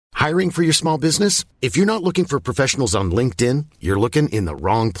Hiring for your small business? If you're not looking for professionals on LinkedIn, you're looking in the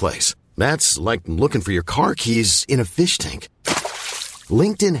wrong place. That's like looking for your car keys in a fish tank.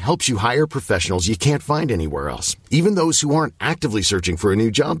 LinkedIn helps you hire professionals you can't find anywhere else, even those who aren't actively searching for a new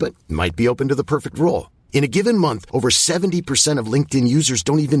job but might be open to the perfect role. In a given month, over 70% of LinkedIn users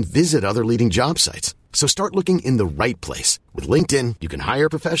don't even visit other leading job sites. So start looking in the right place. With LinkedIn, you can hire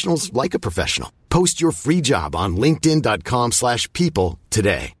professionals like a professional. Post your free job on linkedin.com/people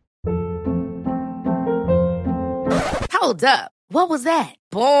today. Hold up. What was that?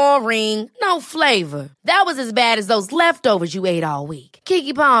 Boring. No flavor. That was as bad as those leftovers you ate all week.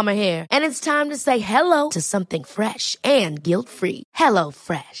 Keke Palmer here, and it's time to say hello to something fresh and guilt-free. Hello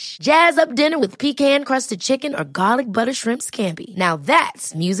Fresh. Jazz up dinner with pecan-crusted chicken or garlic butter shrimp scampi. Now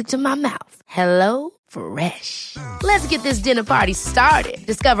that's music to my mouth. Hello Fresh. Let's get this dinner party started.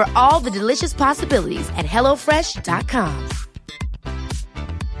 Discover all the delicious possibilities at hellofresh.com.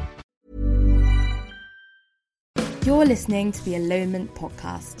 You're listening to the Alonement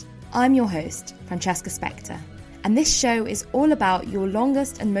Podcast. I'm your host, Francesca Spector, and this show is all about your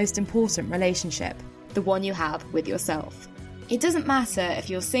longest and most important relationship, the one you have with yourself. It doesn't matter if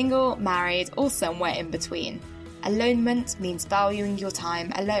you're single, married, or somewhere in between. Alonement means valuing your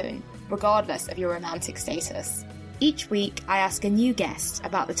time alone, regardless of your romantic status. Each week, I ask a new guest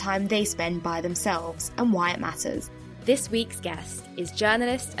about the time they spend by themselves and why it matters. This week's guest is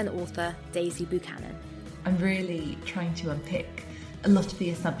journalist and author Daisy Buchanan. I'm really trying to unpick a lot of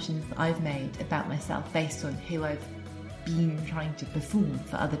the assumptions that I've made about myself based on who I've been trying to perform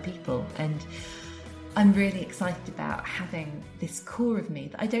for other people. And I'm really excited about having this core of me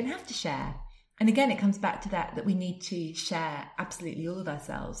that I don't have to share. And again, it comes back to that we need to share absolutely all of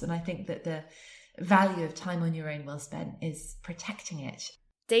ourselves. And I think that the value of time on your own well spent is protecting it.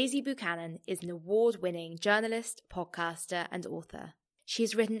 Daisy Buchanan is an award-winning journalist, podcaster, and author.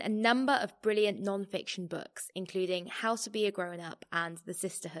 She's written a number of brilliant non-fiction books, including How to Be a Grown-Up and The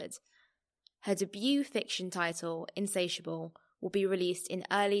Sisterhood. Her debut fiction title, Insatiable, will be released in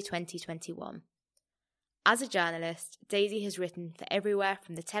early 2021. As a journalist, Daisy has written for everywhere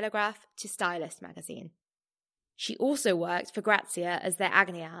from The Telegraph to Stylist magazine. She also worked for Grazia as their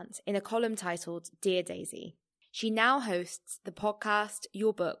agony aunt in a column titled Dear Daisy. She now hosts the podcast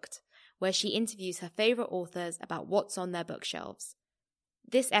You're Booked, where she interviews her favourite authors about what's on their bookshelves.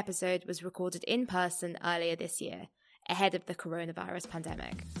 This episode was recorded in person earlier this year, ahead of the coronavirus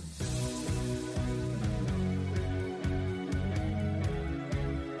pandemic.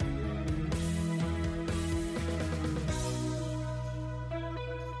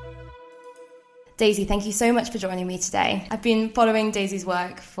 Daisy, thank you so much for joining me today. I've been following Daisy's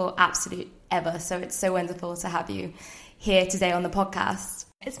work for absolute ever, so it's so wonderful to have you here today on the podcast.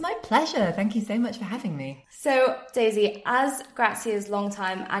 It's my pleasure. Thank you so much for having me. So, Daisy, as Grazia's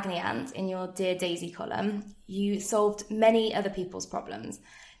longtime agony aunt in your Dear Daisy column, you solved many other people's problems.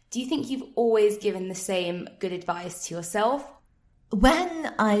 Do you think you've always given the same good advice to yourself?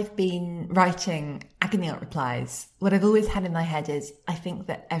 When I've been writing agony aunt replies, what I've always had in my head is I think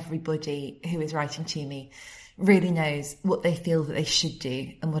that everybody who is writing to me really knows what they feel that they should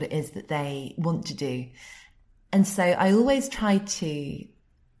do and what it is that they want to do. And so I always try to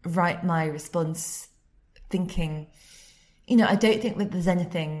write my response thinking, I don't think that there's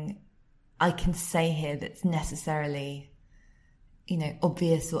anything I can say here that's necessarily,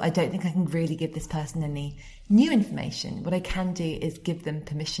 obvious, or I don't think I can really give this person any new information. What I can do is give them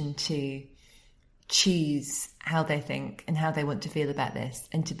permission to choose how they think and how they want to feel about this,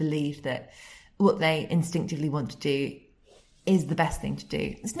 and to believe that what they instinctively want to do is the best thing to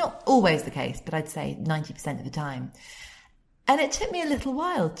do. It's not always the case, but I'd say 90% of the time. And it took me a little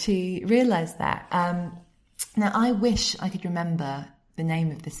while to realise that. Now, I wish I could remember the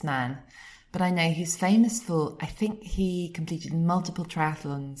name of this man, but I know he's famous for, I think he completed multiple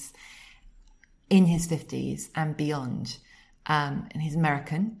triathlons in his 50s and beyond. And he's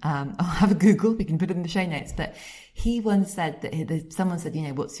American. I'll have a Google, we can put it in the show notes. But he once said that someone said,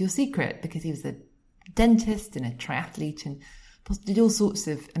 what's your secret? Because he was a dentist and a triathlete and did all sorts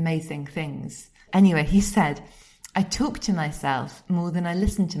of amazing things. Anyway, he said, I talk to myself more than I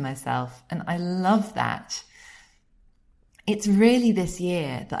listen to myself. And I love that. It's really this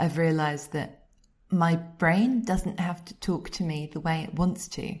year that I've realised that my brain doesn't have to talk to me the way it wants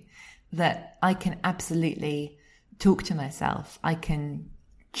to, that I can absolutely talk to myself. I can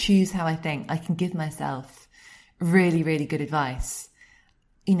choose how I think. I can give myself really, really good advice.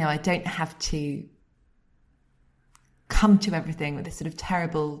 I don't have to come to everything with this sort of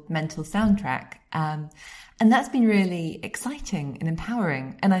terrible mental soundtrack. And that's been really exciting and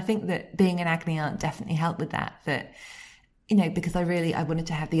empowering. And I think that being an agony aunt definitely helped with that. That, because I wanted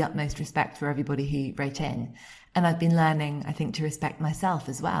to have the utmost respect for everybody who wrote in. And I've been learning, I think, to respect myself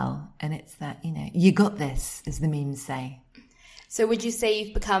as well. And it's that, you got this, as the memes say. So would you say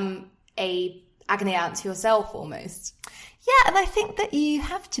you've become a agony aunt to yourself almost? Yeah, and I think that you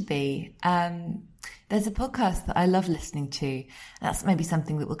have to be. There's a podcast that I love listening to. That's maybe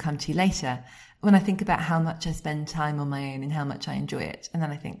something that we'll come to later. When I think about how much I spend time on my own and how much I enjoy it. And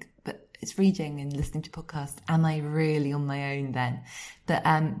then I think, but it's reading and listening to podcasts. Am I really on my own then?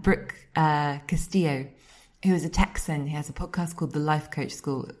 That Brooke Castillo, who is a Texan, he has a podcast called The Life Coach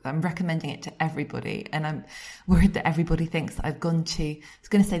School. I'm recommending it to everybody. And I'm worried that everybody thinks that I've gone to, I was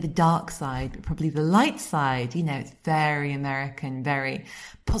going to say the dark side, but probably the light side. It's very American, very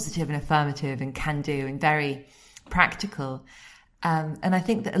positive and affirmative and can do and very practical. And I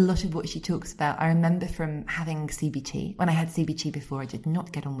think that a lot of what she talks about, I remember from having CBT. When I had CBT before, I did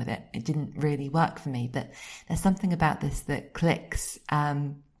not get on with it. It didn't really work for me, but there's something about this that clicks.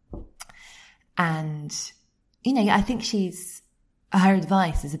 And, I think her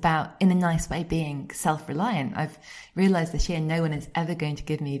advice is about, in a nice way, being self-reliant. I've realized this year, no one is ever going to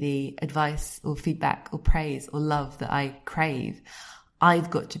give me the advice or feedback or praise or love that I crave. I've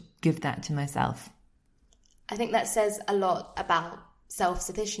got to give that to myself. I think that says a lot about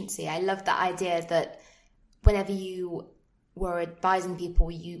self-sufficiency. I love the idea that whenever you were advising people,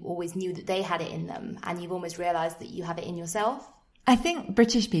 you always knew that they had it in them, and you've almost realised that you have it in yourself. I think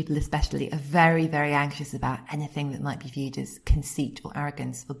British people especially are very, very anxious about anything that might be viewed as conceit or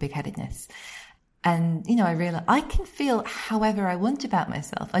arrogance or big-headedness. And, I realise I can feel however I want about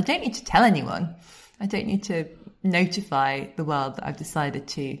myself. I don't need to tell anyone. I don't need to notify the world that I've decided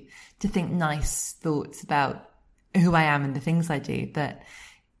to think nice thoughts about who I am and the things I do. But,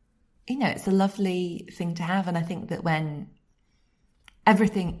 it's a lovely thing to have. And I think that when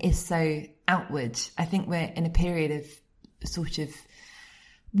everything is so outward, I think we're in a period of sort of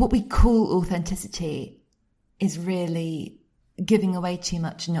what we call authenticity is really giving away too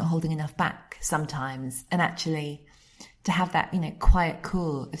much and not holding enough back sometimes. And actually to have that, quiet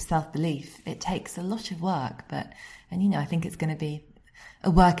core of self-belief, it takes a lot of work. And I think it's going to be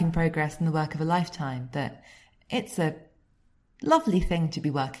a work in progress and the work of a lifetime, but it's a lovely thing to be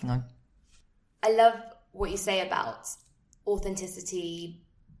working on. I love what you say about authenticity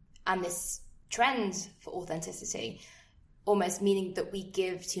and this trend for authenticity, almost meaning that we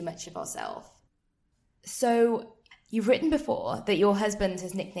give too much of ourselves. So you've written before that your husband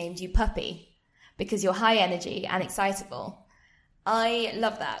has nicknamed you Puppy because you're high energy and excitable. I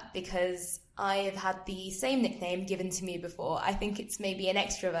love that because I have had the same nickname given to me before. I think it's maybe an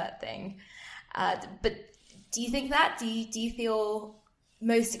extrovert thing. But do you think that? Do you feel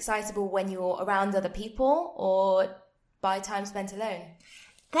most excitable when you're around other people or by time spent alone?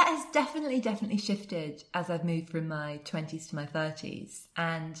 That has definitely shifted as I've moved from my 20s to my 30s.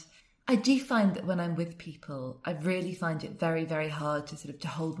 And I do find that when I'm with people, I really find it very, very hard to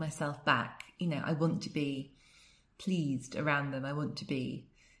hold myself back. I want to be pleased around them. I want to be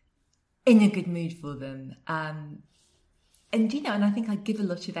in a good mood for them. And I think I give a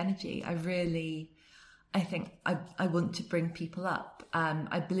lot of energy. I think I want to bring people up.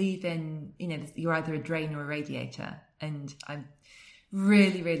 I believe in, you're either a drain or a radiator. And I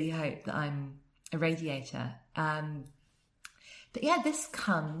really, really hope that I'm a radiator. But yeah, this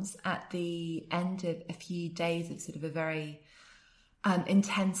comes at the end of a few days of sort of a very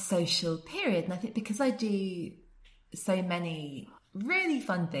intense social period. And I think because I do so many really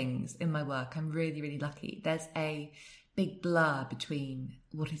fun things in my work, I'm really, really lucky. There's a big blur between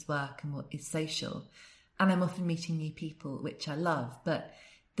what is work and what is social. And I'm often meeting new people, which I love. But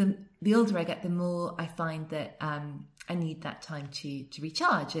the older I get, the more I find that I need that time to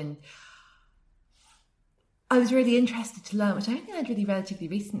recharge. And I was really interested to learn, which I think I'd really relatively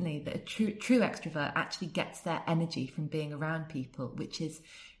recently, that a true extrovert actually gets their energy from being around people, which is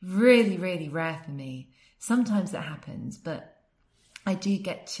really, really rare for me. Sometimes that happens, but I do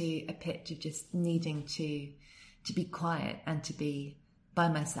get to a pitch of just needing to be quiet and to be by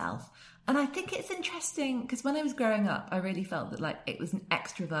myself. And I think it's interesting because when I was growing up, I really felt that it was an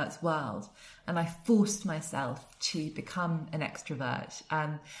extrovert's world, and I forced myself to become an extrovert.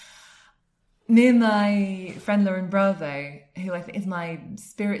 Me and my friend Lauren Bravo, who I think is my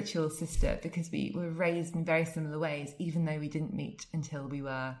spiritual sister because we were raised in very similar ways, even though we didn't meet until we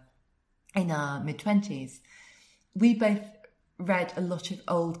were in our mid-20s. We both read a lot of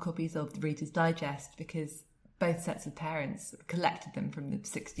old copies of the Reader's Digest because both sets of parents collected them from the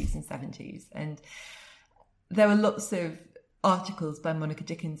 60s and 70s. And there were lots of articles by Monica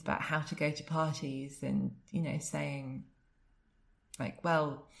Dickens about how to go to parties and, saying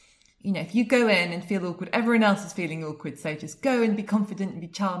well, You know, if you go in and feel awkward, everyone else is feeling awkward. So just go and be confident and be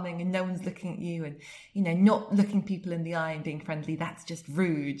charming and no one's looking at you and, you know, not looking people in the eye and being friendly. That's just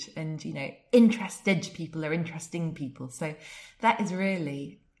rude. And, you know, interested people are interesting people. So that is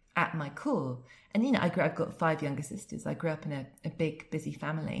really at my core. And, you know, I've got 5 younger sisters. I grew up in a big, busy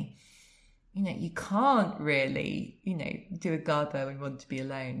family. You know, you can't really, you know, do a garbo and want to be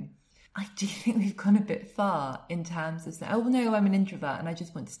alone. I do think we've gone a bit far in terms of saying, oh, no, I'm an introvert and I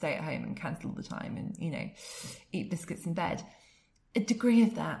just want to stay at home and cancel all the time and, you know, eat biscuits in bed. A degree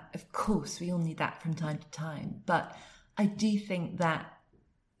of that, of course, we all need that from time to time. But I do think that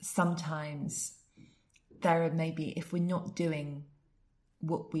sometimes there are maybe, if we're not doing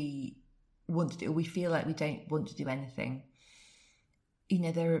what we want to do, or we feel like we don't want to do anything, you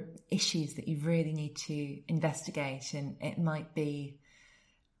know, there are issues that you really need to investigate, and it might be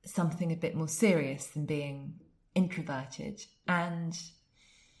something a bit more serious than being introverted. And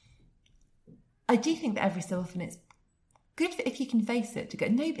I do think that every so often it's good if you can face it, to go,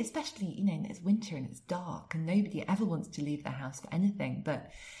 no, especially, you know, it's winter and it's dark and nobody ever wants to leave their house for anything,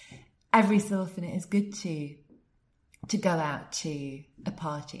 but every so often it is good to go out to a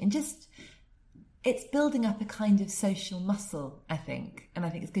party and just, it's building up a kind of social muscle, I think. And I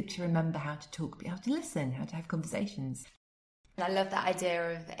think it's good to remember how to talk, how to listen, how to have conversations. And I love that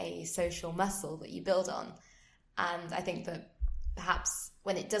idea of a social muscle that you build on. And I think that perhaps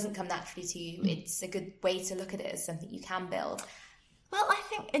when it doesn't come naturally to you, it's a good way to look at it as something you can build. Well, I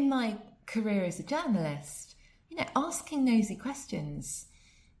think in my career as a journalist, you know, asking nosy questions,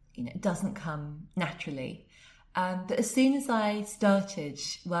 you know, doesn't come naturally. But as soon as I started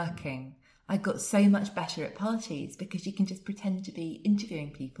working, I got so much better at parties because you can just pretend to be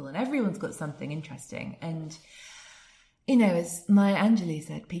interviewing people and everyone's got something interesting. And, you know, as Maya Angelou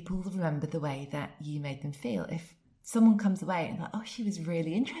said, people will remember the way that you made them feel. If someone comes away and like, oh, she was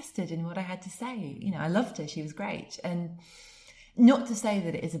really interested in what I had to say, you know, I loved her, she was great. And not to say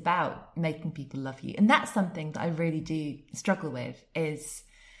that it is about making people love you. And that's something that I really do struggle with is,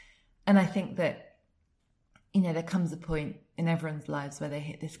 and I think that, you know, there comes a point in everyone's lives where they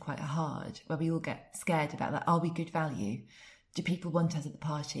hit this quite hard, where we all get scared about that. Are we good value? Do people want us at the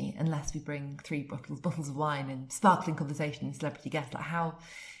party unless we bring 3 bottles of wine and sparkling conversation and celebrity guests? Like how,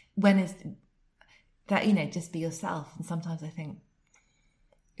 when is that, you know, just be yourself? And sometimes I think,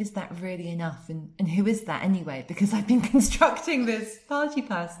 is that really enough? And who is that anyway? Because I've been constructing this party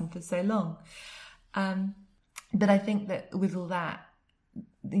person for so long. But I think that with all that,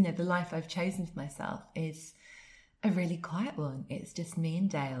 you know, the life I've chosen for myself is a really quiet one. It's just me and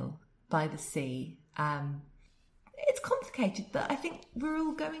Dale by the sea. It's complicated, but I think we're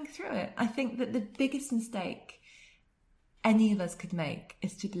all going through it. I think that the biggest mistake any of us could make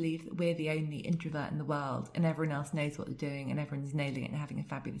is to believe that we're the only introvert in the world and everyone else knows what they're doing and everyone's nailing it and having a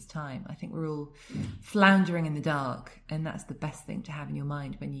fabulous time. I think we're all floundering in the dark, and that's the best thing to have in your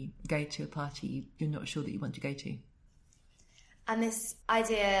mind when you go to a party you're not sure that you want to go to. And this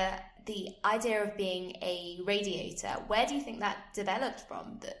idea, the idea of being a radiator, where do you think that developed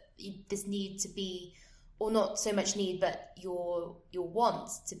from? That this need to be, or not so much need, but your want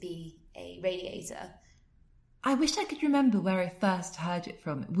to be a radiator? I wish I could remember where I first heard it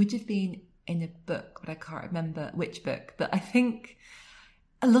from. It would have been in a book, but I can't remember which book. But I think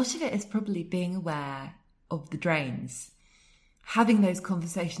a lot of it is probably being aware of the drains, having those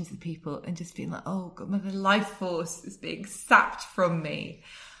conversations with people and just feeling like, oh God, my life force is being sapped from me.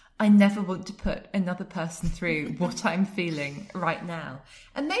 I never want to put another person through what I'm feeling right now.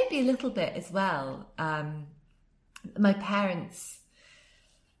 And maybe a little bit as well. My parents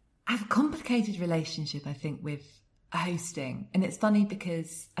have a complicated relationship, I think, with hosting. And it's funny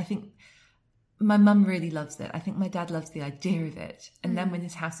because I think my mum really loves it. I think my dad loves the idea of it. And then when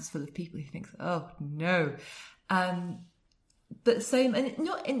his house is full of people, he thinks, oh no. But so,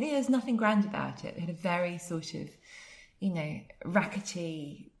 and there's nothing grand about it. It had a very sort of, you know,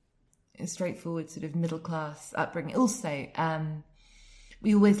 rackety, straightforward sort of middle class upbringing. Also,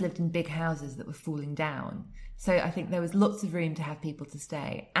 we always lived in big houses that were falling down. So I think there was lots of room to have people to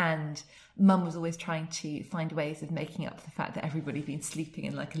stay. And Mum was always trying to find ways of making up for the fact that everybody had been sleeping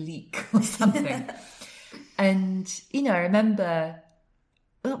in like a leak or something. And, you know, I remember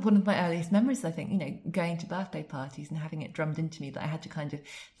one of my earliest memories, I think, you know, going to birthday parties and having it drummed into me that I had to kind of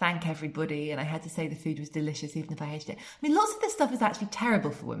thank everybody and I had to say the food was delicious even if I hated it. I mean, lots of this stuff is actually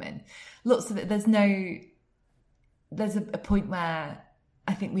terrible for women. Lots of it, there's a point where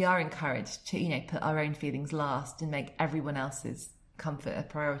I think we are encouraged to, you know, put our own feelings last and make everyone else's comfort a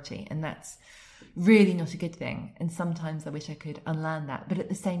priority. And that's really not a good thing. And sometimes I wish I could unlearn that. But at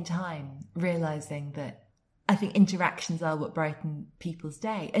the same time, realising that I think interactions are what brighten people's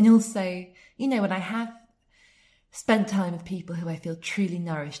day. And also, you know, when I have spent time with people who I feel truly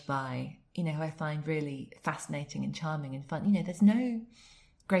nourished by, you know, who I find really fascinating and charming and fun, you know, there's no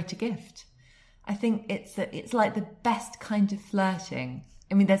greater gift. I think it's like the best kind of flirting.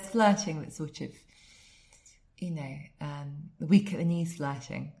 I mean, there's flirting that's sort of, you know, weak at the knees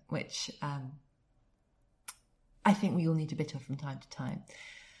flirting, which I think we all need a bit of from time to time.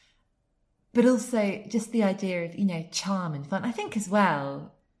 But also just the idea of, you know, charm and fun. I think as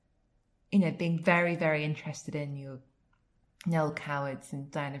well, you know, being very, very interested in your Noel Cowards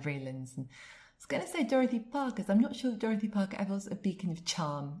and Diana Vreelands, and I was going to say Dorothy Parker's. I'm not sure if Dorothy Parker ever was a beacon of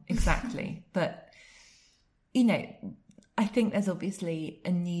charm exactly, but, you know, I think there's obviously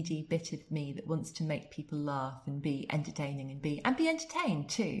a needy bit of me that wants to make people laugh and be entertaining and be entertained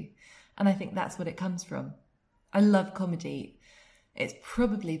too. And I think that's what it comes from. I love comedy. It's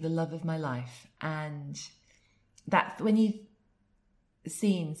probably the love of my life. And that when you've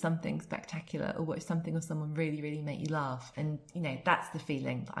seen something spectacular or watched something or someone really, really make you laugh, and, you know, that's the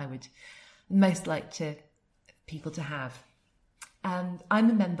feeling that I would most like people to have. And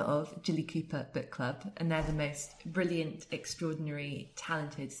I'm a member of Jilly Cooper Book Club, and they're the most brilliant, extraordinary,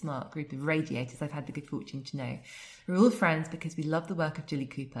 talented, smart group of radiators I've had the good fortune to know. We're all friends because we love the work of Jilly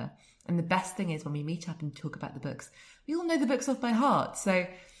Cooper. And the best thing is when we meet up and talk about the books, we all know the books off by heart. So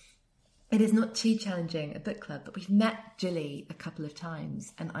it is not too challenging a book club, but we've met Jilly a couple of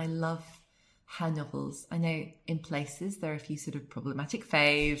times and I love her novels. I know in places there are a few sort of problematic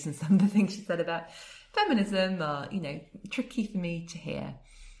faves, and some of the things she said about feminism are, you know, tricky for me to hear.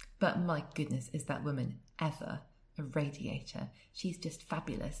 But my goodness, is that woman ever a radiator? She's just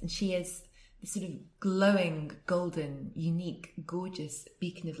fabulous. And she is the sort of glowing, golden, unique, gorgeous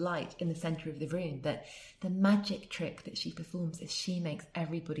beacon of light in the centre of the room. But the magic trick that she performs is she makes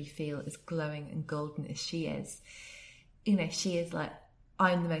everybody feel as glowing and golden as she is. You know, she is like,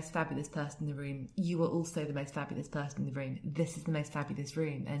 I'm the most fabulous person in the room. You are also the most fabulous person in the room. This is the most fabulous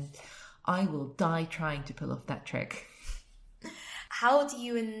room. And I will die trying to pull off that trick. How do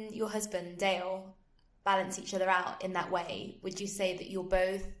you and your husband, Dale, balance each other out in that way? Would you say that you're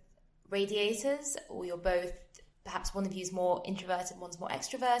both radiators, or you're both, perhaps one of you is more introverted, one's more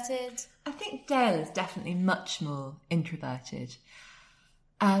extroverted? I think Dale is definitely much more introverted.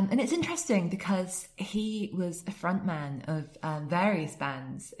 And it's interesting because he was a frontman of various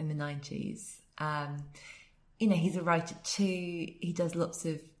bands in the 90s. You know, he's a writer too. He does lots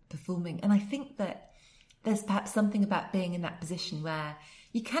of performing. And I think that there's perhaps something about being in that position where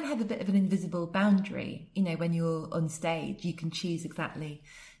you can have a bit of an invisible boundary. You know, when you're on stage, you can choose exactly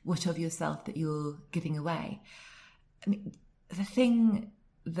what of yourself that you're giving away. I mean, the thing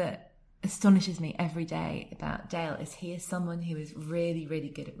that astonishes me every day about Dale is he is someone who is really, really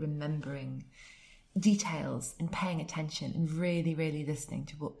good at remembering details and paying attention and really, really listening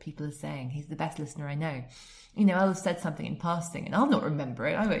to what people are saying. He's the best listener I know. You know, I'll have said something in passing and I'll not remember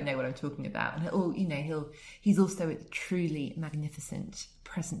it. I won't know what I'm talking about. And you know, he's also a truly magnificent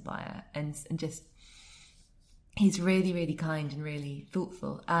present buyer and just, he's really, really kind and really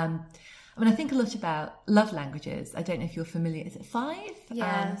thoughtful. I mean, I think a lot about love languages. I don't know if you're familiar. Is it 5?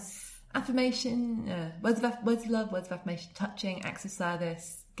 Yes. Affirmation, words of love, words of affirmation, touching, acts of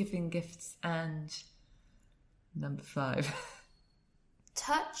service, giving gifts, and number 5.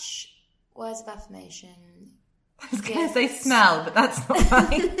 Touch, words of affirmation. I was going to say smell, but that's not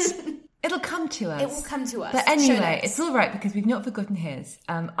right. It'll come to us. It will come to us. But anyway, it's all right because we've not forgotten his.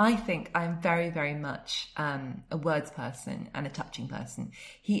 I think I'm very, very much a words person and a touching person.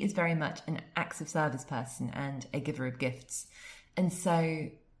 He is very much an acts of service person and a giver of gifts. And so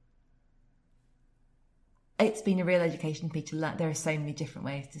it's been a real education for me to learn. There are so many different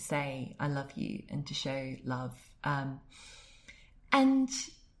ways to say I love you and to show love. And,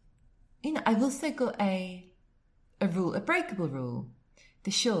 you know, I've also got a rule, a breakable rule, for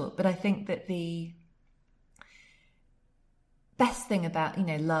sure. But I think that the best thing about, you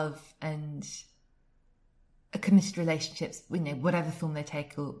know, love and committed relationships, you know, whatever form they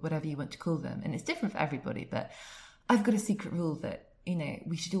take or whatever you want to call them, and it's different for everybody, but I've got a secret rule that, you know,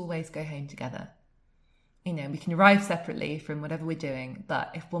 we should always go home together. You know, we can arrive separately from whatever we're doing,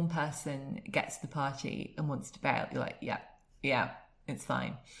 but if one person gets to the party and wants to bail, you're like, yeah, it's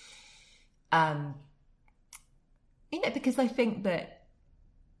fine. You know, because I think that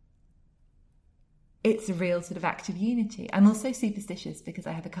it's a real sort of act of unity. I'm also superstitious because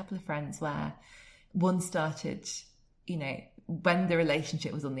I have a couple of friends where one started, you know, when the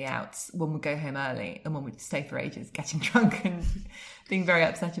relationship was on the outs, one would go home early and one would stay for ages, getting drunk and being very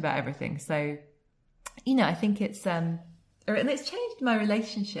upset about everything. So, you know, I think it's, and it's changed my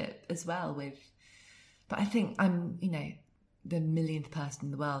relationship as well with But I think I'm, the millionth person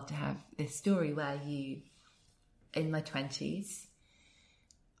in the world to have this story where in my 20s,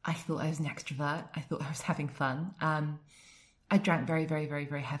 I thought I was an extrovert. I thought I was having fun. I drank very, very, very,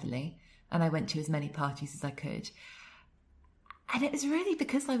 very heavily, and I went to as many parties as I could. And it was really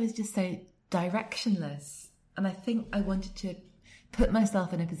because I was just so directionless. And I think I wanted to put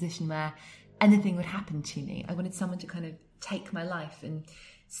myself in a position where anything would happen to me. I wanted someone to kind of take my life and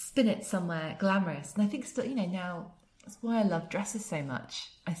spin it somewhere glamorous. And I think still, now that's why I love dresses so much.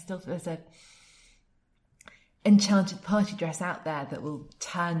 I still feel there's a enchanted party dress out there that will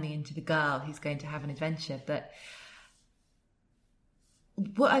turn me into the girl who's going to have an adventure. But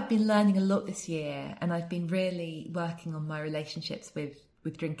what I've been learning a lot this year, and I've been really working on my relationships with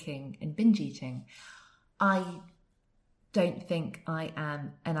drinking and binge eating. I don't think I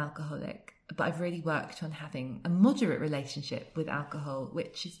am an alcoholic, but I've really worked on having a moderate relationship with alcohol,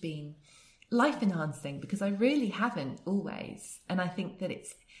 which has been life enhancing because I really haven't always. And I think that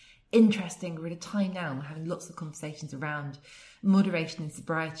it's interesting. We're at a time now, and we're having lots of conversations around moderation and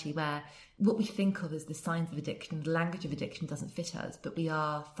sobriety, where what we think of as the signs of addiction, the language of addiction doesn't fit us, but we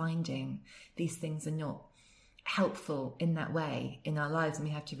are finding these things are not helpful in that way in our lives, and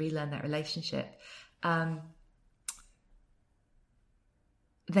we have to relearn that relationship.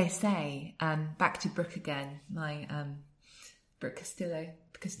 They say, back to Brooke again, my Brooke Castillo,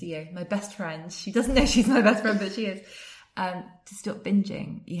 my best friend. She doesn't know she's my best friend, but she is. To stop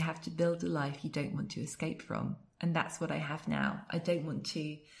binging, you have to build a life you don't want to escape from. And that's what I have now. I don't want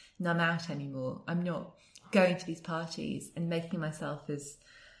to numb out anymore. I'm not going to these parties and making myself as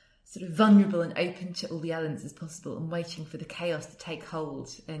sort of vulnerable and open to all the elements as possible and waiting for the chaos to take hold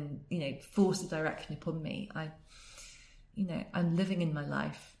and, force a direction upon me. I'm living in my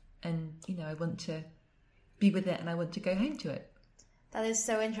life, and, I want to be with it, and I want to go home to it. That is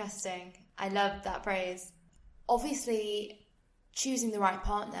so interesting. I love that phrase. Obviously, choosing the right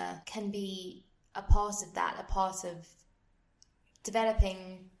partner can be a part of that, a part of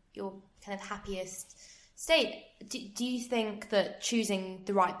developing your kind of happiest state. Do you think that choosing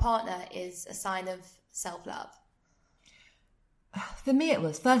the right partner is a sign of self-love? For me, it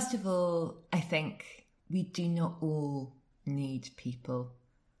was. First of all, I think we do not all need people.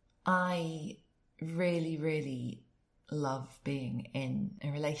 I really, really love being in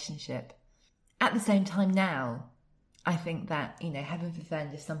a relationship. At the same time now, I think that, heaven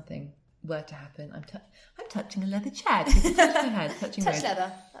forbid, if something were to happen, I'm touching a leather chair. Touch my head, touching Touch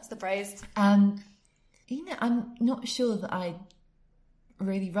leather, that's the phrase. I'm not sure that I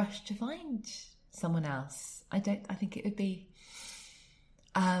really rush to find someone else. I think it would be,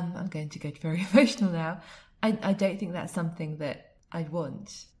 I'm going to get very emotional now. I don't think that's something that I'd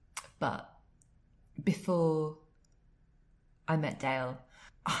want. But before I met Dale,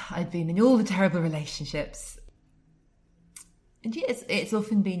 I'd been in all the terrible relationships. And it's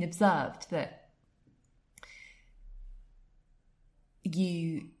often been observed that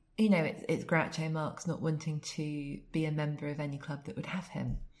it's Groucho Marx not wanting to be a member of any club that would have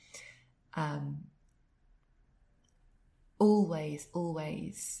him.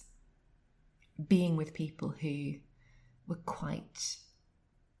 Always being with people who were quite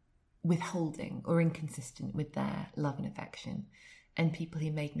withholding or inconsistent with their love and affection, and people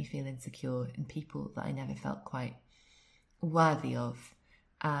who made me feel insecure, and people that I never felt quite worthy of.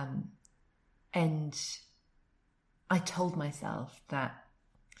 And I told myself that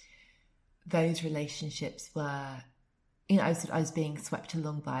those relationships were, I was being swept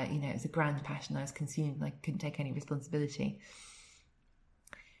along by it. It was a grand passion. I was consumed and I couldn't take any responsibility.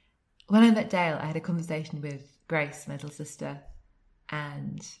 When I met Dale, I had a conversation with Grace, my little sister,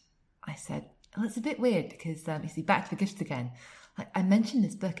 and I said, it's a bit weird because, you see, back to the gifts again. I mentioned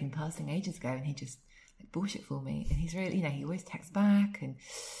this book in passing ages ago, and he just bought it for me. And he's really, he always texts back. And,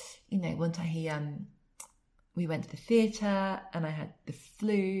 one time we went to the theatre and I had the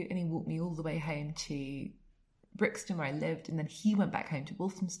flu, and he walked me all the way home to Brixton where I lived. And then he went back home to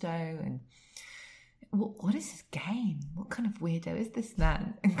Walthamstow. And what is his game? What kind of weirdo is this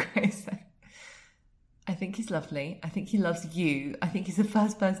man? And Grace said, I think he's lovely. I think he loves you. I think he's the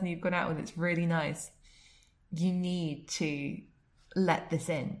first person you've gone out with. It's really nice. You need to let this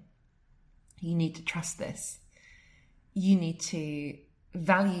in. You need to trust this. You need to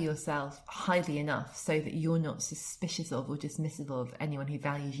value yourself highly enough so that you're not suspicious of or dismissive of anyone who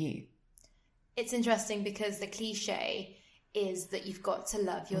values you. It's interesting because the cliche is that you've got to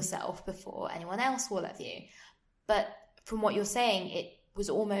love yourself before anyone else will love you. But from what you're saying, it was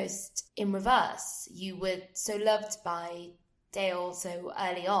almost in reverse. You were so loved by Dale so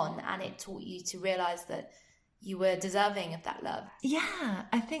early on, and it taught you to realise that you were deserving of that love. Yeah,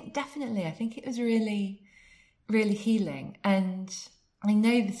 I think definitely. I think it was really, really healing. And I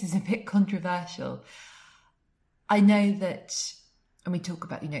know this is a bit controversial. I know that, and we talk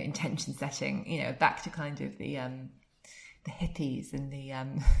about, intention setting, back to kind of the hippies and the,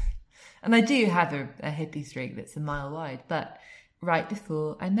 and I do have a hippie streak that's a mile wide, but right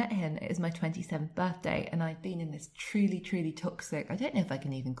before I met him, it was my 27th birthday, and I'd been in this truly, truly toxic, I don't know if I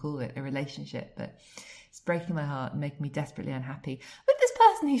can even call it a relationship, but it's breaking my heart and making me desperately unhappy with this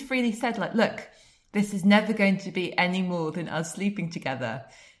person who freely said, like, look, this is never going to be any more than us sleeping together.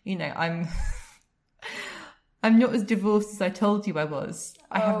 I'm not as divorced as I told you I was.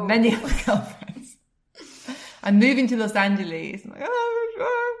 I have many other girlfriends. I'm moving to Los Angeles.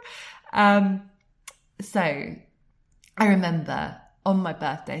 I'm like, so I remember on my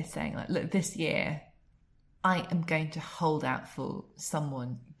birthday saying, like, look, this year I am going to hold out for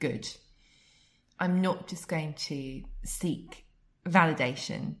someone good. I'm not just going to seek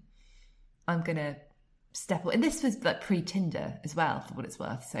validation. I'm going to step up. And this was like pre-Tinder as well, for what it's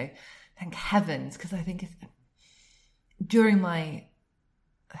worth. So thank heavens, because I think during my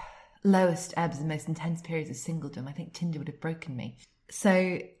lowest ebbs and most intense periods of singledom, I think Tinder would have broken me.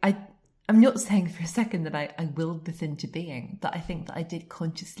 So I'm not saying for a second that I willed this into being, but I think that I did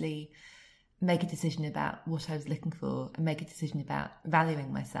consciously make a decision about what I was looking for and make a decision about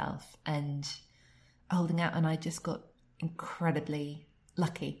valuing myself and holding out. And I just got incredibly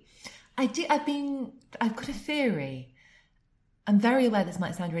lucky. I've got a theory. I'm very aware this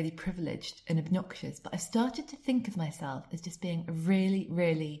might sound really privileged and obnoxious, but I've started to think of myself as just being a really,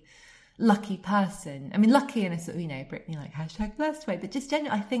 really lucky person. I mean, lucky in a sort of, Brittany, like #blessed way, but just generally,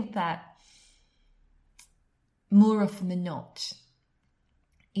 I think that more often than not,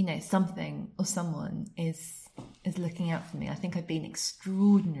 something or someone is looking out for me. I think I've been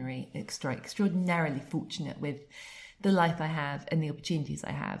extraordinarily fortunate with the life I have and the opportunities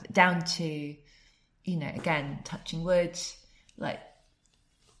I have, down to, again, touching wood, like,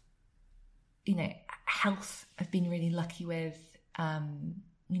 health I've been really lucky with.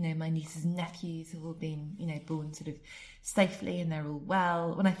 My nieces and nephews have all been, born sort of safely and they're all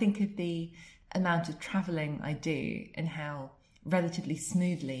well. When I think of the amount of travelling I do and how relatively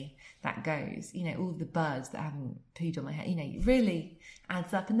smoothly that goes, all of the birds that haven't pooed on my head, it really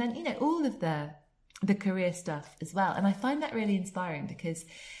adds up. And then, all of the career stuff as well. And I find that really inspiring because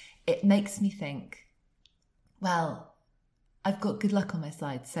it makes me think, well, I've got good luck on my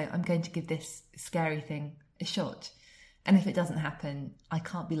side, so I'm going to give this scary thing a shot. And if it doesn't happen, I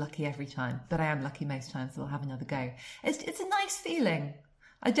can't be lucky every time, but I am lucky most times, so I'll have another go. It's a nice feeling.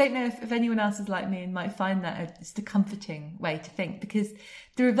 I don't know if anyone else is like me and might find that just a comforting way to think, because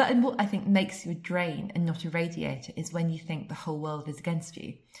and what I think makes you a drain and not a radiator is when you think the whole world is against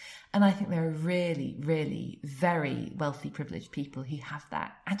you. And I think there are really, really very wealthy, privileged people who have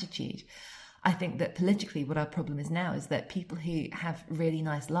that attitude. I think that politically what our problem is now is that people who have really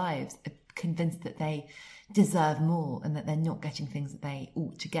nice lives are convinced that they deserve more and that they're not getting things that they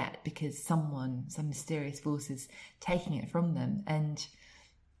ought to get because some mysterious force is taking it from them. And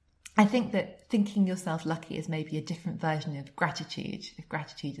I think that thinking yourself lucky is maybe a different version of gratitude, if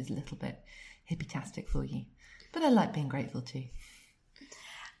gratitude is a little bit hippie-tastic for you. But I like being grateful too.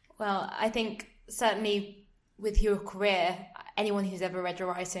 Well, I think certainly with your career, anyone who's ever read your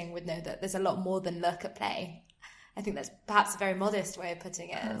writing would know that there's a lot more than luck at play. I think that's perhaps a very modest way of putting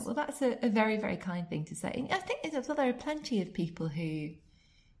it. Well, that's a very, very kind thing to say. And I think there are plenty of people who,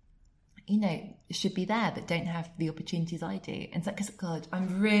 should be there but don't have the opportunities I do. And so, because, God,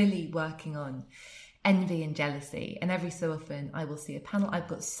 I'm really working on envy and jealousy. And every so often I will see a panel. I've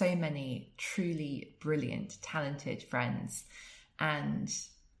got so many truly brilliant, talented friends, and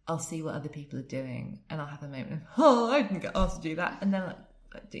I'll see what other people are doing, and I'll have a moment of, I didn't get asked to do that. And then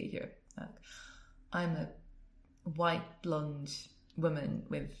like do you? Like, I'm a white blonde woman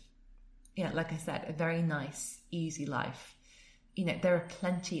with, like I said, a very nice, easy life. There are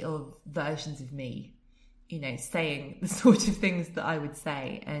plenty of versions of me, saying the sort of things that I would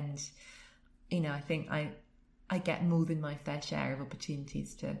say. And, I think I get more than my fair share of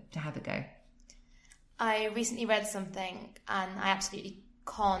opportunities to have a go. I recently read something, and I absolutely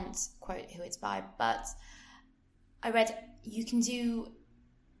can't quote who it's by, but I read, you can do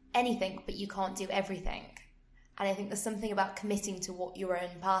anything, but you can't do everything. And I think there's something about committing to what your own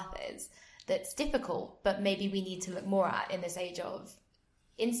path is that's difficult, but maybe we need to look more at in this age of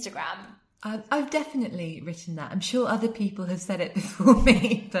Instagram. I've definitely written that. I'm sure other people have said it before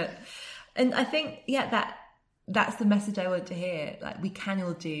me, and I think, that's the message I want to hear. Like, we can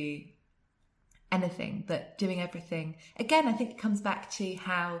all do anything, but doing everything, again, I think it comes back to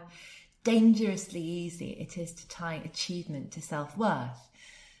how dangerously easy it is to tie achievement to self-worth.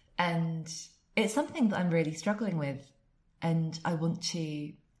 And it's something that I'm really struggling with, and I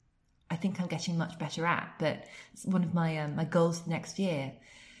think I'm getting much better at, but it's one of my my goals for next year.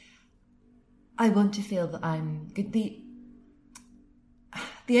 I want to feel that I'm good.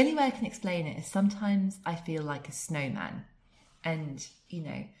 The only way I can explain it is sometimes I feel like a snowman, and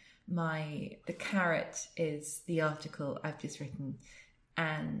the carrot is the article I've just written,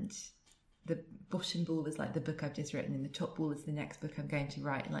 and the bottom ball is like the book I've just written, and the top ball is the next book I'm going to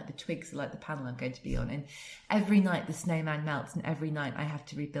write, and like the twigs are like the panel I'm going to be on. And every night the snowman melts, and every night I have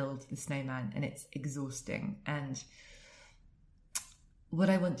to rebuild the snowman, and it's exhausting. And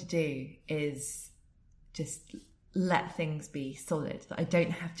what I want to do is just let things be solid, that I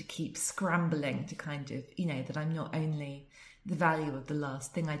don't have to keep scrambling to kind of, that I'm not only the value of the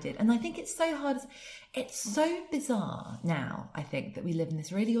last thing I did. And I think it's so hard. It's so bizarre now, I think, that we live in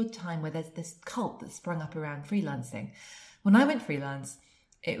this really odd time where there's this cult that's sprung up around freelancing. When I went freelance,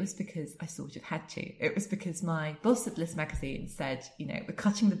 it was because I sort of had to. It was because my boss at Bliss Magazine said, we're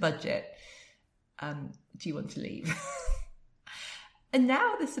cutting the budget. Do you want to leave? And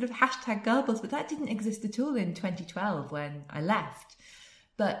now this sort of hashtag girl boss, but that didn't exist at all in 2012 when I left.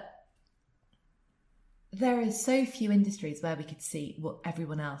 But there are so few industries where we could see what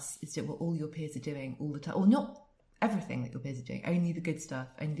everyone else is doing, what all your peers are doing all the time. Or not everything that your peers are doing, only the good stuff,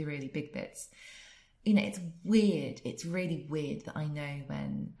 only the really big bits. It's weird. It's really weird that I know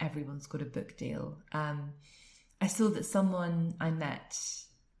when everyone's got a book deal. I saw that someone I met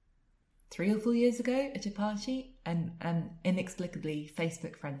 3 or 4 years ago at a party and inexplicably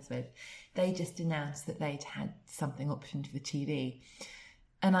Facebook friends with, they just announced that they'd had something optioned for TV.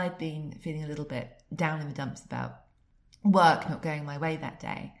 And I'd been feeling a little bit down in the dumps about work not going my way that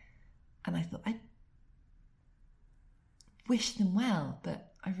day. And I thought, I wish them well,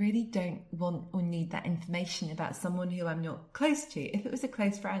 but I really don't want or need that information about someone who I'm not close to. If it was a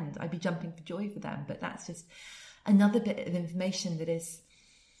close friend, I'd be jumping for joy for them. But that's just another bit of information that is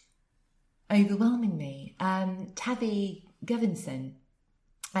overwhelming me. Tavi Gevinson,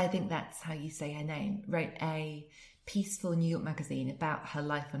 I think that's how you say her name, wrote a piece for New York Magazine about her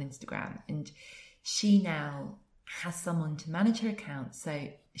life on Instagram, and she now has someone to manage her account. So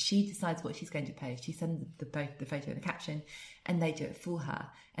she decides what she's going to post. She sends both the photo and the caption, and they do it for her.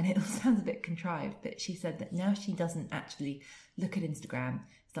 And it all sounds a bit contrived, but she said that now she doesn't actually look at Instagram.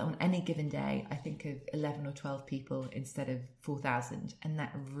 So on any given day, I think of 11 or 12 people instead of 4,000. And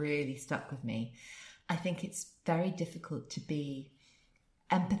that really stuck with me. I think it's very difficult to be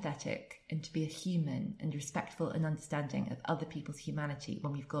empathetic and to be a human and respectful and understanding of other people's humanity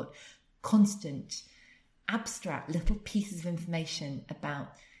when we've got constant, abstract little pieces of information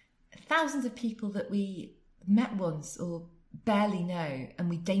about thousands of people that we met once or barely know, and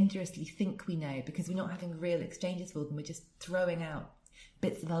we dangerously think we know because we're not having real exchanges with them. We're just throwing out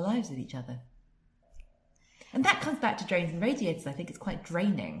bits of our lives at each other. And that comes back to drains and radiators. I think it's quite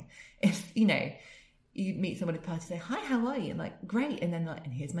draining if, you meet someone at a party, say, hi, how are you? And like, great. And then like,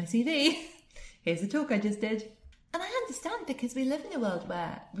 and here's my CV. Here's the talk I just did. And I understand, because we live in a world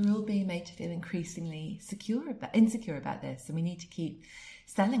where we're all being made to feel increasingly insecure about this. And we need to keep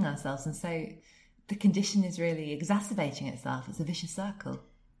selling ourselves. And so the condition is really exacerbating itself. It's a vicious circle.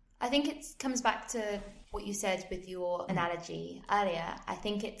 I think it comes back to what you said with your analogy earlier. I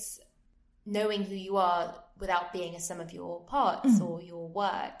think it's knowing who you are without being a sum of your parts or your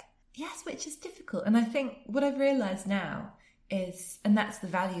work. Yes, which is difficult. And I think what I've realised now is, and that's the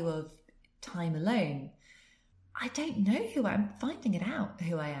value of time alone, I don't know who I'm finding it out,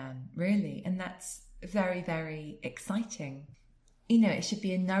 who I am, really. And that's very, very exciting. It should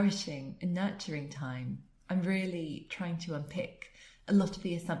be a nourishing and nurturing time. I'm really trying to unpick a lot of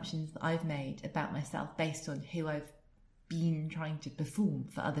the assumptions that I've made about myself based on who I've been trying to perform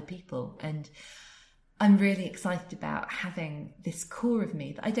for other people. And I'm really excited about having this core of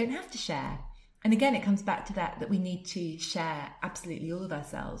me that I don't have to share. And again, it comes back to that we need to share absolutely all of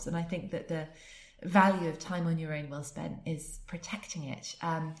ourselves. And I think that the value of time on your own well spent is protecting it.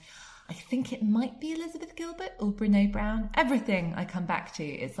 I think it might be Elizabeth Gilbert or Brene Brown. Everything I come back to,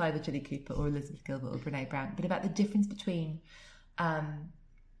 it's either Julie Cooper or Elizabeth Gilbert or Brene Brown, but about the difference between, what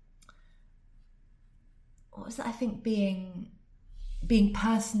was it? I think being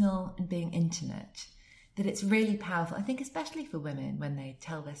personal and being intimate. That it's really powerful, I think, especially for women when they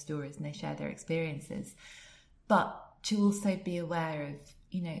tell their stories and they share their experiences, but to also be aware of,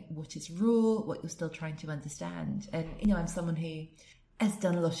 what is raw, what you're still trying to understand. And, I'm someone who has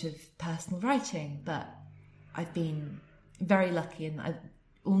done a lot of personal writing, but I've been very lucky and I've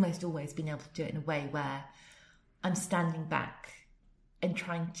almost always been able to do it in a way where I'm standing back and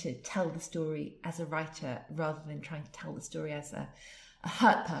trying to tell the story as a writer rather than trying to tell the story as a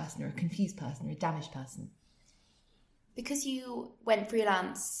hurt person or a confused person or a damaged person. Because you went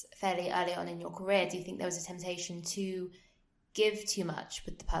freelance fairly early on in your career, do you think there was a temptation to give too much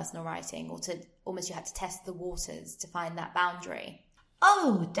with the personal writing, or to almost you had to test the waters to find that boundary?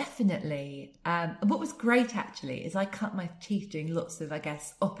 Oh, definitely. What was great actually is I cut my teeth doing lots of, I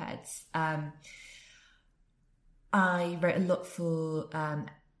guess, op-eds. I wrote a lot for, I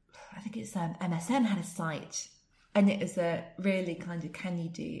think it's MSN had a site, and it was a really kind of, can you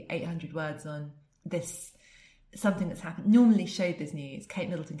do 800 words on this, something that's happened. Normally showbiz news, Kate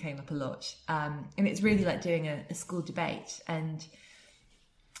Middleton came up a lot. And it's really like doing a school debate. And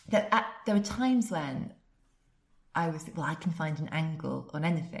there were times when I was, well, I can find an angle on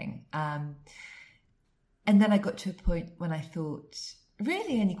anything. And then I got to a point when I thought,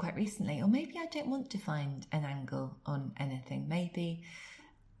 really only quite recently, or maybe I don't want to find an angle on anything. Maybe,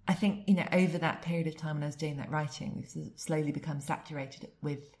 I think, over that period of time when I was doing that writing, we've slowly become saturated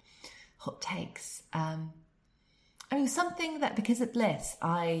with hot takes. Something that, because at Bliss,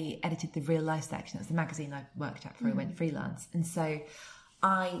 I edited the real life section. It was the magazine I worked at before I went freelance. And so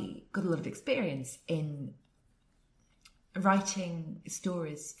I got a lot of experience in writing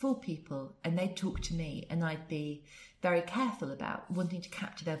stories for people, and they'd talk to me, and I'd be very careful about wanting to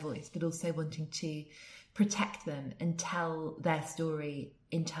capture their voice, but also wanting to protect them and tell their story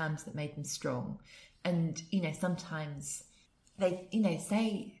in terms that made them strong. And, sometimes they,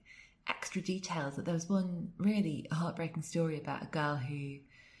 say extra details. That there was one really heartbreaking story about a girl who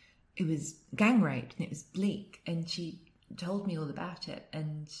was gang raped, and it was bleak, and she told me all about it.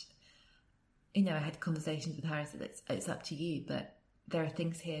 And I had conversations with her and said, it's up to you, but there are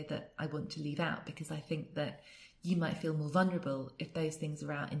things here that I want to leave out, because I think that you might feel more vulnerable if those things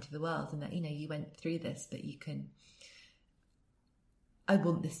are out into the world, and that you went through this, but I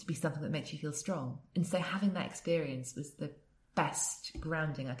want this to be something that makes you feel strong. And so having that experience was the best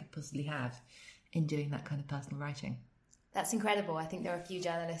grounding I could possibly have in doing that kind of personal writing. That's incredible. I think there are a few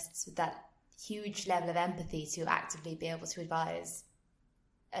journalists with that huge level of empathy to actively be able to advise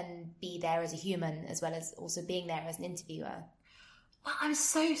and be there as a human, as well as also being there as an interviewer. Well, I was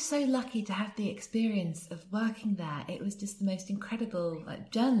so lucky to have the experience of working there. It was just the most incredible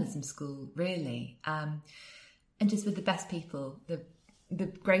journalism school, really, and just with the best people, the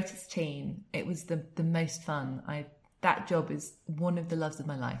greatest team. It was the most fun. That job is one of the loves of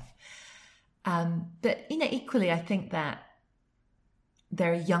my life. But, equally, I think that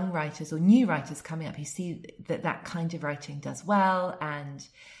there are young writers or new writers coming up who see that kind of writing does well. And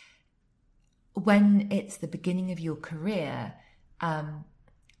when it's the beginning of your career, and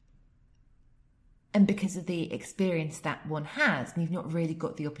because of the experience that one has, and you've not really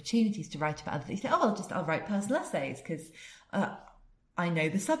got the opportunities to write about other things, you say, I'll write personal essays because I know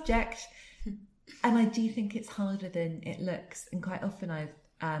the subject. And I do think it's harder than it looks. And quite often I've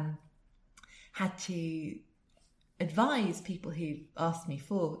had to advise people who've asked me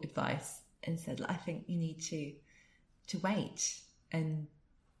for advice and said, I think you need to wait and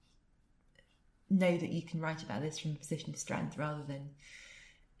know that you can write about this from a position of strength, rather than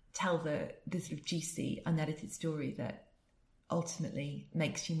tell the sort of juicy, unedited story that ultimately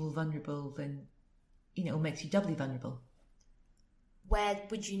makes you more vulnerable than, or makes you doubly vulnerable. Where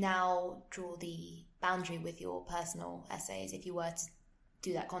would you now draw the boundary with your personal essays if you were to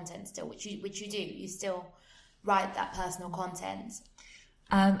do that content still, which you do? You still write that personal content?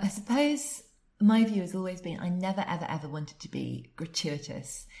 I suppose my view has always been I never, ever, ever wanted to be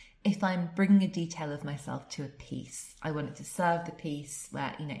gratuitous. If I'm bringing a detail of myself to a piece, I want it to serve the piece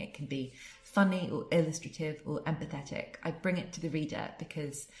where, it can be funny or illustrative or empathetic. I bring it to the reader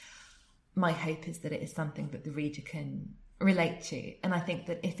because my hope is that it is something that the reader can relate to. And I think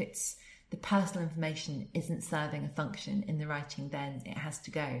that if it's the personal information isn't serving a function in the writing, then it has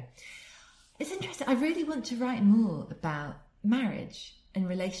to go. It's interesting. I really want to write more about marriage and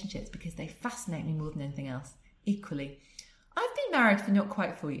relationships because they fascinate me more than anything else. Equally, I've been married for not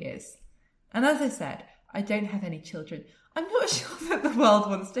quite 4 years. And as I said, I don't have any children. I'm not sure that the world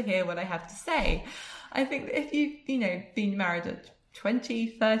wants to hear what I have to say. I think that if you've, been married at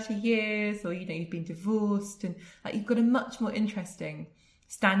 20, 30 years, or, you've been divorced, and you've got a much more interesting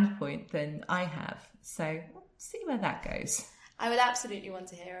standpoint than I have. So we'll see where that goes. I would absolutely want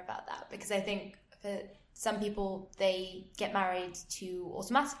to hear about that, because I think for some people, they get married to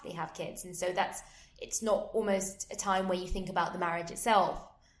automatically have kids. And so it's not almost a time where you think about the marriage itself.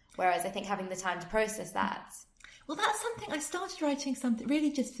 Whereas I think having the time to process that. Well, that's something I started writing something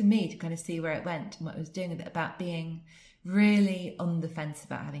really just for me to kind of see where it went and what I was doing with it, about being really on the fence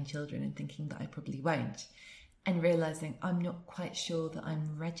about having children and thinking that I probably won't. and realising I'm not quite sure that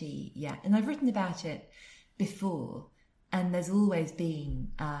I'm ready yet. And I've written about it before, and there's always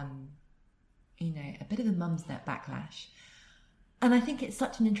been, a bit of a mum's net backlash. And I think it's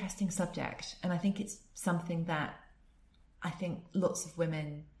such an interesting subject, and I think it's something that I think lots of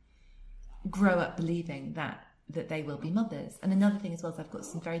women grow up believing that they will be mothers. And another thing as well is I've got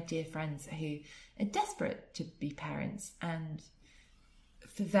some very dear friends who are desperate to be parents, and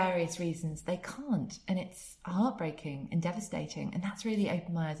for various reasons they can't, and it's heartbreaking and devastating. And that's really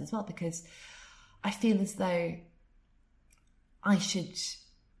opened my eyes as well, because I feel as though I should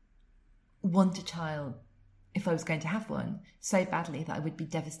want a child if I was going to have one so badly that I would be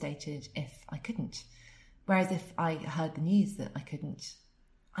devastated if I couldn't. Whereas if I heard the news that I couldn't,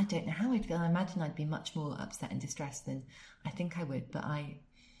 I don't know how I'd feel. I imagine I'd be much more upset and distressed than I think I would, but I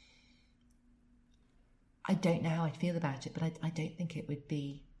don't know how I'd feel about it, but I don't think it would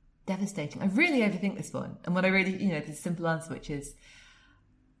be devastating. I really overthink this one. And what I really, there's a simple answer, which is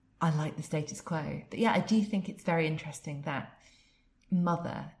I like the status quo. But yeah, I do think it's very interesting that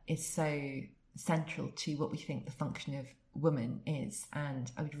mother is so central to what we think the function of woman is.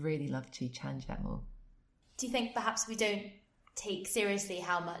 And I would really love to challenge that more. Do you think perhaps we don't take seriously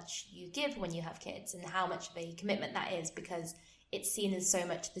how much you give when you have kids and how much of a commitment that is, because it's seen as so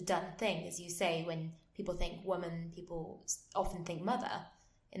much the done thing? As you say, when people think woman, people often think mother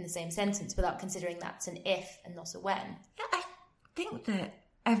in the same sentence without considering that's an if and not a when. Yeah, I think that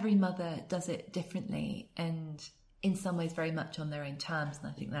every mother does it differently and in some ways very much on their own terms, and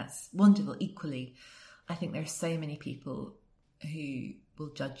I think that's wonderful. Equally, I think there are so many people who will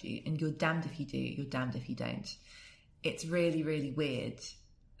judge you, and you're damned if you do, you're damned if you don't. It's really, really weird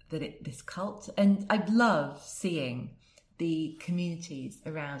that this cult, and I love seeing the communities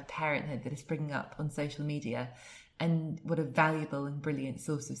around parenthood that are springing up on social media, and what a valuable and brilliant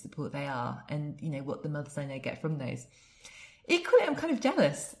source of support they are, and what the mothers I know get from those. Equally, I'm kind of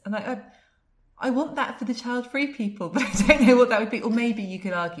jealous, and I want that for the child-free people, but I don't know what that would be. Or maybe you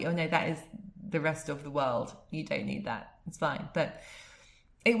could argue, oh no, that is the rest of the world. You don't need that. It's fine. But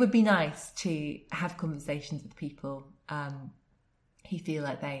it would be nice to have conversations with people who feel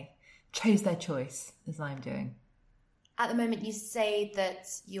like they chose their choice, as I'm doing. At the moment, you say that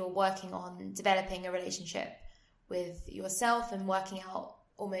you're working on developing a relationship with yourself and working out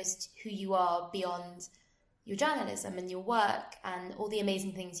almost who you are beyond your journalism and your work and all the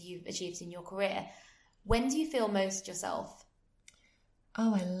amazing things you've achieved in your career. When do you feel most yourself?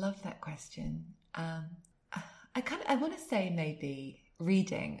 Oh, I love that question. I want to say maybe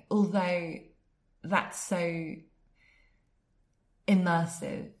reading, although that's so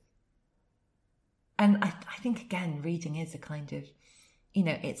immersive. And I think, again, reading is a kind of,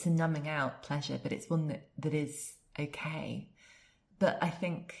 it's a numbing out pleasure, but it's one that is okay. But I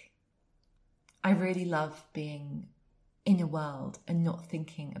think I really love being in a world and not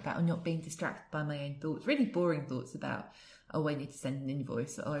thinking about, or not being distracted by my own thoughts, really boring thoughts about, oh, I need to send an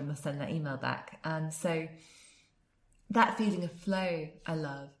invoice, or I must send that email back. And so that feeling of flow, I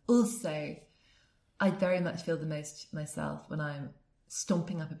love. Also, I very much feel the most myself when I'm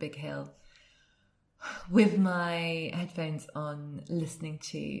stomping up a big hill with my headphones on, listening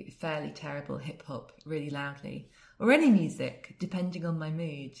to fairly terrible hip hop really loudly, or any music, depending on my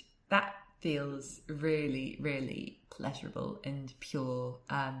mood. That feels really, really pleasurable and pure.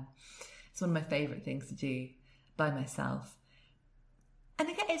 It's one of my favourite things to do by myself. And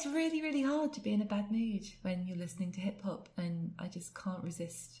again, it's really, really hard to be in a bad mood when you're listening to hip hop, and I just can't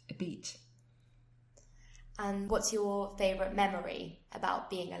resist a beat. And what's your favourite memory about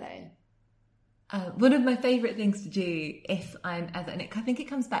being alone? One of my favourite things to do if I'm ever, and I think it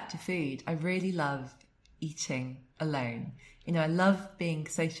comes back to food. I really love eating alone. I love being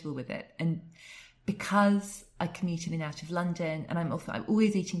sociable with it. And because I commute in and out of London, and I'm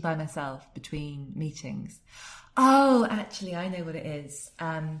always eating by myself between meetings. Oh, actually, I know what it is.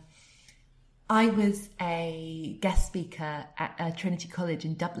 I was a guest speaker at Trinity College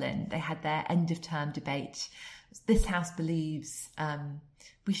in Dublin. They had their end of term debate. This house believes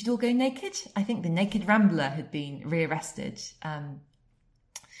we should all go naked. I think the Naked Rambler had been rearrested.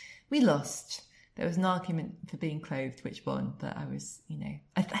 We lost. There was an argument for being clothed, which won, but I was,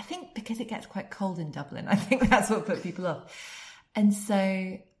 I think because it gets quite cold in Dublin, I think that's what put people off. And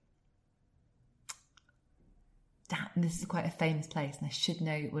so, this is quite a famous place, and I should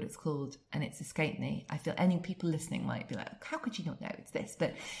know what it's called, and it's escaped me. I feel any people listening might be like, how could you not know it's this?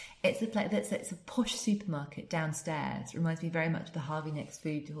 But it's a place it's a posh supermarket downstairs. It reminds me very much of the Harvey Next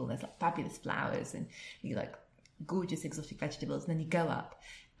food hall. There's fabulous flowers and gorgeous exotic vegetables, and then you go up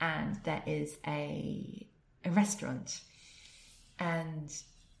and there is a restaurant, and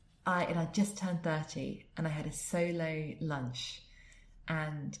I just turned 30 and I had a solo lunch,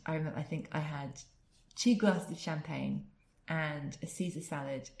 and I think I had 2 glasses of champagne and a Caesar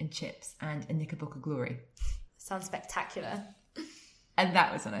salad and chips and a Knickerbocker Glory. Sounds spectacular. And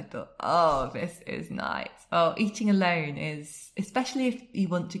that was when I thought, oh, this is nice. Oh, eating alone is, especially if you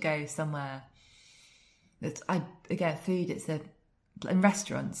want to go somewhere that's, food, in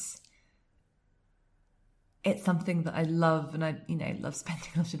restaurants, it's something that I love, and I love spending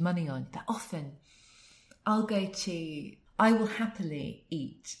a lot of money on. But often I will happily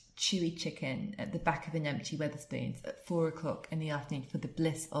eat chewy chicken at the back of an empty Wetherspoons at 4:00 in the afternoon for the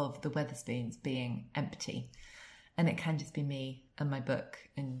bliss of the Wetherspoons being empty. And it can just be me and my book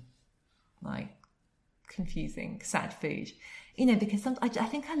and my confusing, sad food. Because sometimes I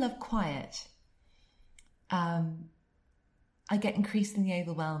think I love quiet. I get increasingly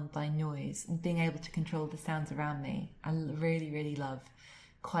overwhelmed by noise, and being able to control the sounds around me. I really, really love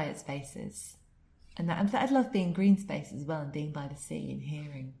quiet spaces. And I love being green spaces as well, and being by the sea and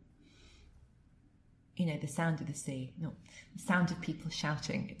hearing, the sound of the sea, not the sound of people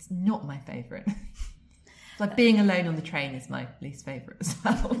shouting. It's not my favourite. Like being alone on the train is my least favourite as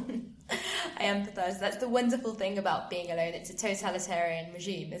well. I empathise. That's the wonderful thing about being alone. It's a totalitarian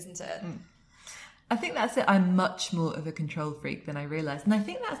regime, isn't it? I think that's it. I'm much more of a control freak than I realised. And I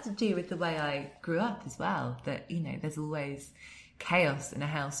think that's to do with the way I grew up as well, that, there's always chaos in a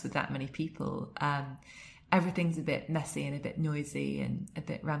house with that many people. Everything's a bit messy and a bit noisy and a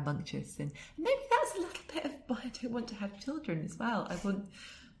bit rambunctious. And maybe that's a little bit of why I don't want to have children as well. I want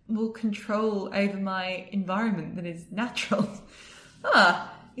more control over my environment than is natural.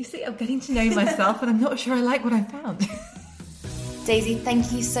 You see, I'm getting to know myself and I'm not sure I like what I found. Daisy,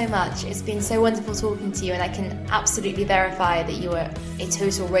 thank you so much. It's been so wonderful talking to you, and I can absolutely verify that you are a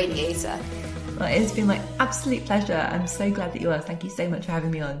total radiator. Well, it's been my absolute pleasure. I'm so glad that you are. Thank you so much for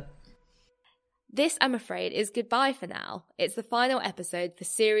having me on. This, I'm afraid, is goodbye for now. It's the final episode for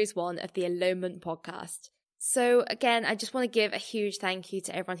Series 1 of the Alonement podcast. So again, I just want to give a huge thank you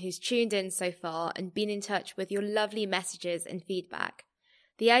to everyone who's tuned in so far and been in touch with your lovely messages and feedback.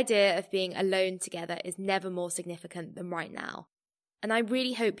 The idea of being alone together is never more significant than right now. And I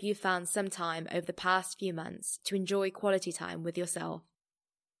really hope you found some time over the past few months to enjoy quality time with yourself.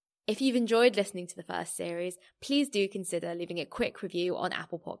 If you've enjoyed listening to the first series, please do consider leaving a quick review on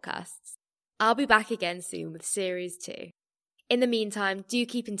Apple Podcasts. I'll be back again soon with Series 2. In the meantime, do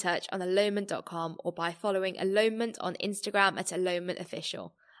keep in touch on alonement.com or by following Alonement on Instagram at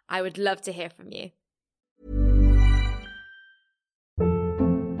alonementofficial. I would love to hear from you.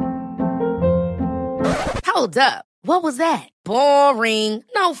 Hold up. What was that? Boring.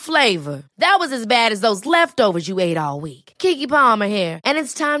 No flavor. That was as bad as those leftovers you ate all week. Keke Palmer here, and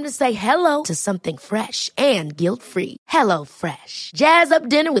it's time to say hello to something fresh and guilt-free. HelloFresh. Jazz up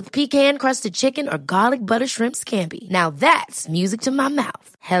dinner with pecan-crusted chicken or garlic butter shrimp scampi. Now that's music to my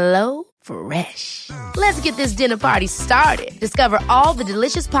mouth. HelloFresh. Let's get this dinner party started. Discover all the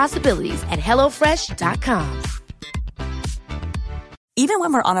delicious possibilities at HelloFresh.com. Even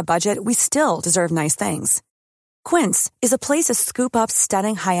when we're on a budget, we still deserve nice things. Quince is a place to scoop up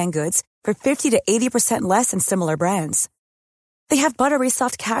stunning high-end goods for 50 to 80% less than similar brands. They have buttery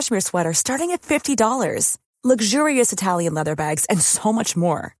soft cashmere sweaters starting at $50, luxurious Italian leather bags, and so much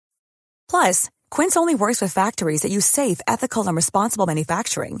more. Plus, Quince only works with factories that use safe, ethical, and responsible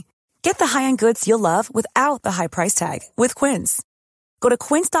manufacturing. Get the high-end goods you'll love without the high price tag with Quince. Go to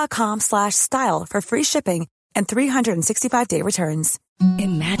quince.com/style for free shipping and 365-day returns.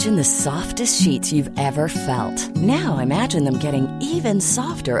 Imagine the softest sheets you've ever felt. Now imagine them getting even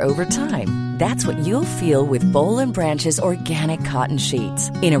softer over time. That's what you'll feel with Boll & Branch's organic cotton sheets.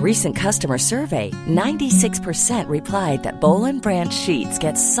 In a recent customer survey, 96% replied that Boll & Branch sheets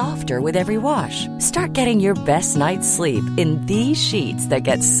get softer with every wash. Start getting your best night's sleep in these sheets that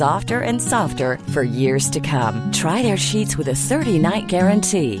get softer and softer for years to come. Try their sheets with a 30-night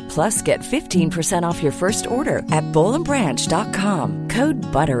guarantee. Plus, get 15% off your first order at bollandbranch.com. Code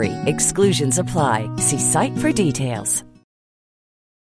BUTTERY. Exclusions apply. See site for details.